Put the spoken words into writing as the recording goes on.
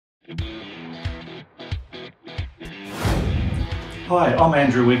Hi, I'm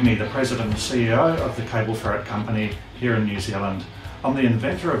Andrew Wigney, the President and CEO of the Cable Ferret company here in New Zealand. I'm the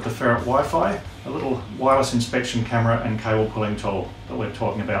inventor of the Ferret WiFi, a little wireless inspection camera and cable pulling tool that we're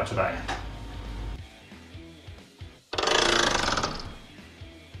talking about today.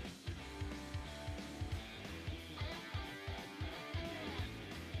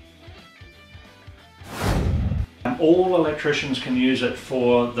 All electricians can use it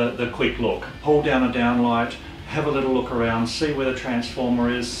for the quick look. Pull down a downlight, have a little look around, see where the transformer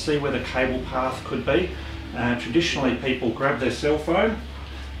is, see where the cable path could be. Traditionally people grab their cell phone,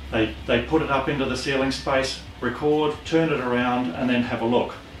 they put it up into the ceiling space, record, turn it around and then have a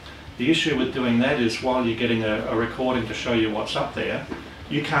look. The issue with doing that is while you're getting a recording to show you what's up there,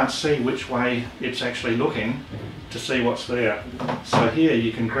 you can't see which way it's actually looking to see what's there. So here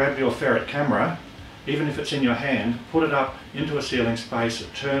you can grab your Ferret camera, even if it's in your hand, put it up into a ceiling space,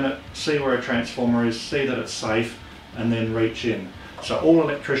 turn it, see where a transformer is, see that it's safe, and then reach in. So all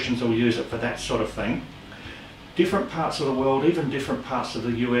electricians will use it for that sort of thing. Different parts of the world, even different parts of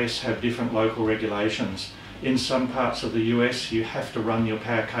the US, have different local regulations. In some parts of the US you have to run your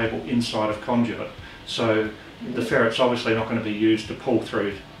power cable inside of conduit. So the Ferret's obviously not going to be used to pull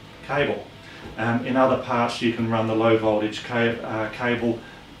through cable. In other parts you can run the low voltage cable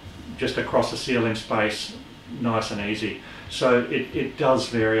just across the ceiling space, nice and easy. So it does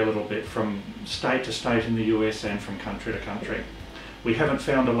vary a little bit from state to state in the US and from country to country. We haven't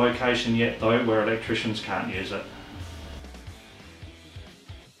found a location yet though where electricians can't use it.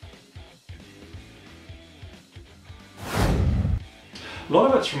 A lot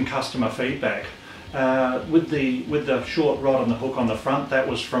of it's from customer feedback. With the short rod and the hook on the front, that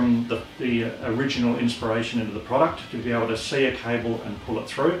was from the original inspiration into the product, to be able to see a cable and pull it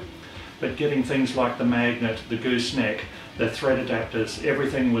through. But getting things like the magnet, the gooseneck, the thread adapters,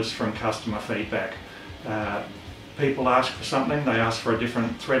 everything was from customer feedback. People ask for something, they ask for a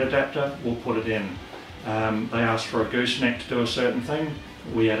different thread adapter, we'll put it in. They ask for a gooseneck to do a certain thing,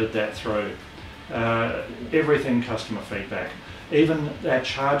 we added that through. Everything customer feedback. Even our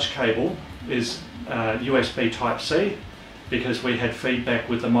charge cable is USB Type-C, because we had feedback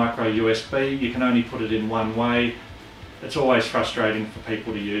with the micro USB, you can only put it in one way. It's always frustrating for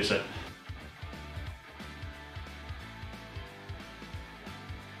people to use it.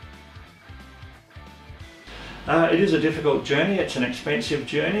 It is a difficult journey, it's an expensive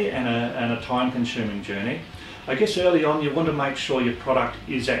journey and a time-consuming journey. I guess early on you want to make sure your product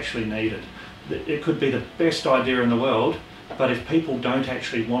is actually needed. It could be the best idea in the world, but if people don't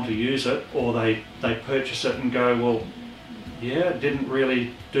actually want to use it, or they purchase it and go, well, yeah, it didn't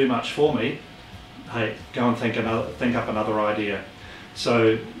really do much for me, hey, go and think up another idea.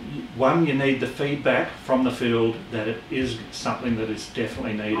 So one, you need the feedback from the field that it is something that is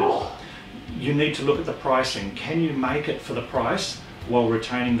definitely needed. You need to look at the pricing. Can you make it for the price while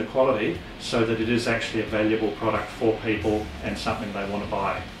retaining the quality so that it is actually a valuable product for people and something they want to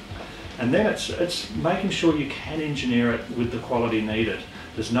buy? And then it's making sure you can engineer it with the quality needed.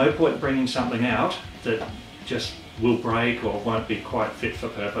 There's no point bringing something out that just will break or won't be quite fit for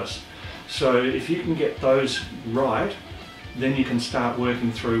purpose. So if you can get those right, then you can start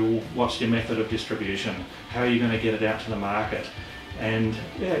working through what's your method of distribution, how are you going to get it out to the market. And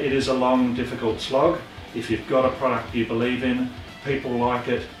yeah, it is a long, difficult slog. If you've got a product you believe in, people like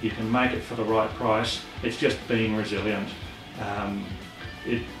it, you can make it for the right price. It's just being resilient.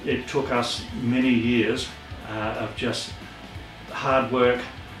 It took us many years of just hard work,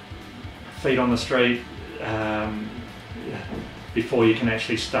 feet on the street, before you can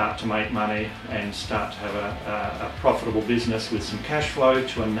actually start to make money and start to have a profitable business with some cash flow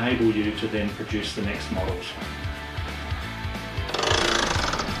to enable you to then produce the next models.